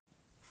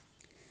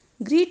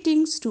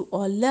Greetings to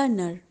all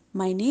learner.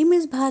 My name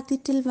is Bharti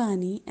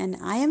Tilwani and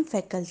I am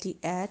faculty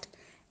at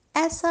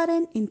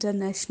SRN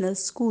International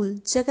School,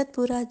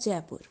 Jagatpura,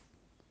 Jaipur.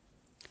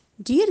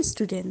 Dear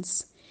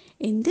students,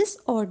 in this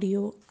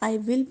audio I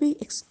will be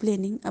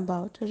explaining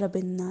about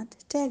Rabindranath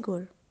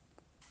Tagore.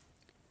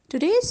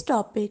 Today's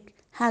topic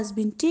has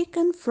been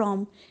taken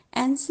from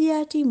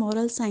NCERT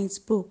Moral Science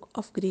book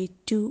of grade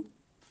 2,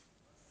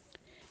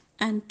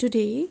 and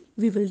today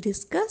we will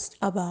discuss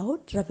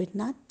about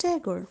Rabindranath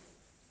Tagore.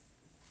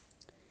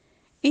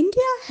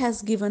 India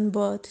has given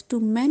birth to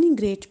many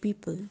great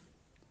people.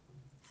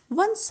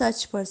 One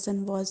such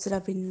person was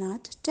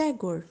Rabindranath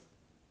Tagore.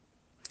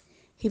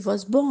 He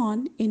was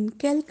born in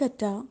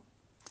Calcutta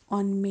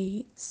on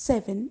May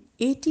 7,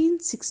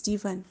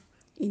 1861,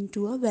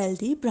 into a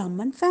wealthy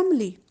Brahmin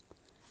family.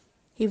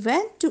 He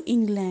went to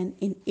England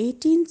in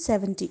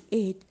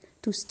 1878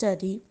 to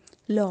study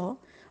law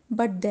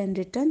but then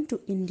returned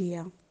to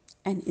India,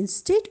 and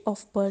instead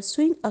of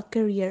pursuing a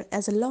career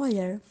as a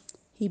lawyer,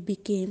 he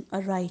became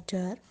a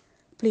writer,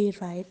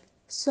 playwright,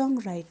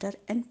 songwriter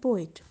and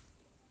poet.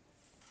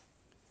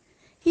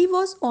 He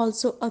was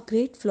also a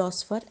great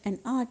philosopher and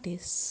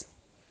artist.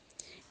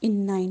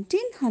 In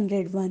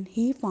 1901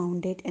 he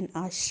founded an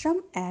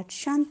ashram at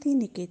Shanti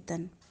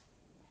Niketan,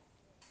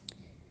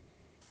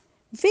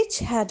 which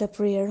had a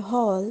prayer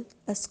hall,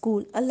 a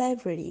school, a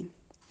library.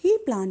 He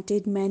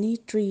planted many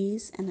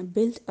trees and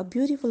built a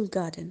beautiful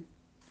garden.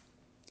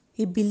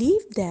 He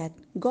believed that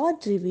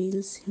God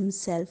reveals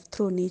himself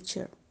through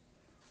nature.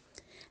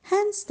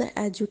 Hence, the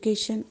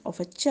education of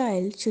a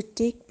child should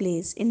take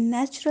place in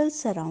natural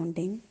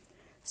surroundings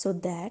so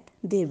that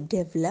they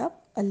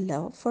develop a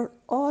love for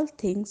all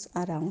things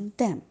around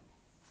them.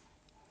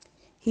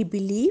 He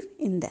believed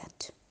in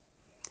that.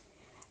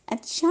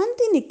 At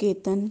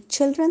Shantiniketan,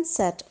 children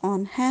sat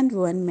on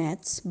hand-woven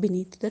mats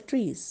beneath the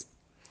trees,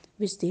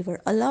 which they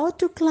were allowed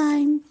to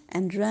climb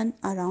and run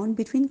around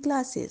between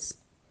classes.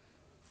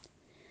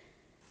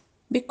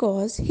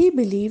 Because he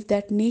believed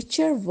that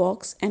nature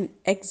walks and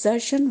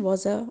exertion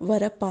were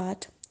a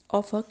part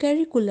of a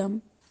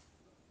curriculum,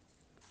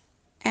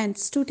 and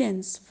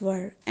students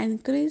were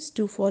encouraged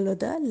to follow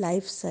the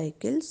life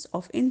cycles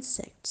of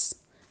insects,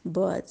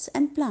 birds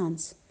and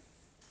plants.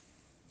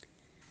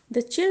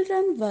 The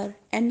children were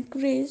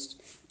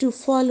encouraged to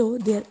follow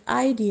their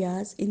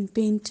ideas in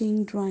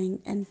painting,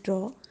 drawing and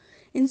draw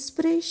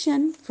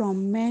inspiration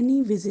from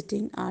many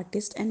visiting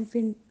artists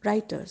and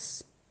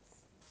writers.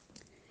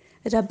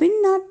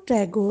 Rabindranath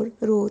Tagore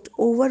wrote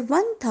over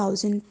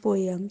 1000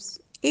 poems,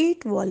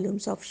 8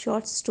 volumes of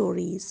short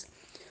stories,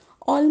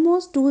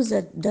 almost 2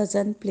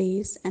 dozen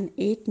plays and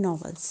 8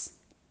 novels.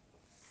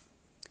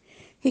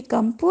 He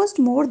composed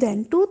more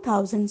than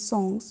 2000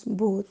 songs,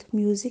 both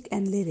music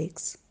and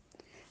lyrics.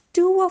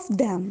 2 of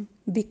them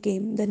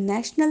became the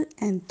national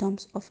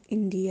anthems of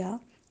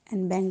India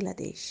and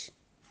Bangladesh.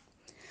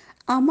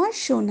 Amar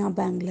Shona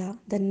Bangla,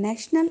 the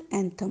national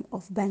anthem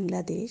of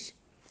Bangladesh,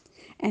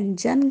 and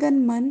Jan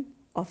Gan Man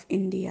of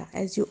India,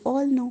 as you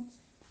all know.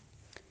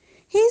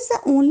 He is the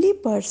only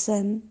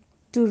person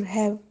to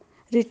have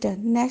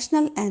written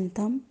national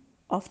anthem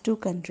of 2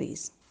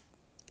 countries.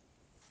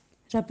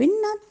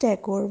 Rabindranath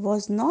Tagore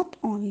was not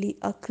only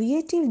a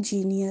creative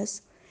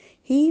genius,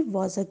 he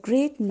was a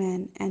great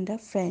man and a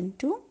friend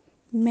to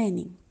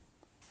many.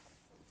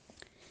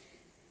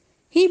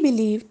 He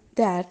believed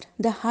that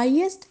the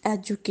highest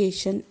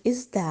education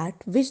is that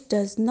which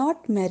does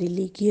not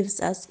merely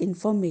gives us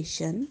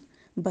information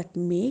but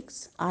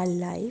makes our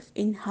life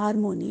in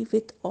harmony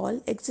with all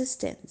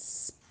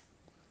existence.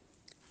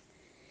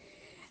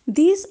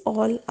 These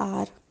all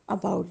are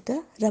about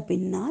the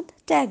Rabindranath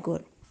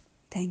Tagore.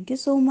 Thank you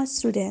so much,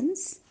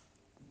 students.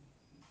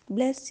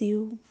 Bless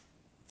you.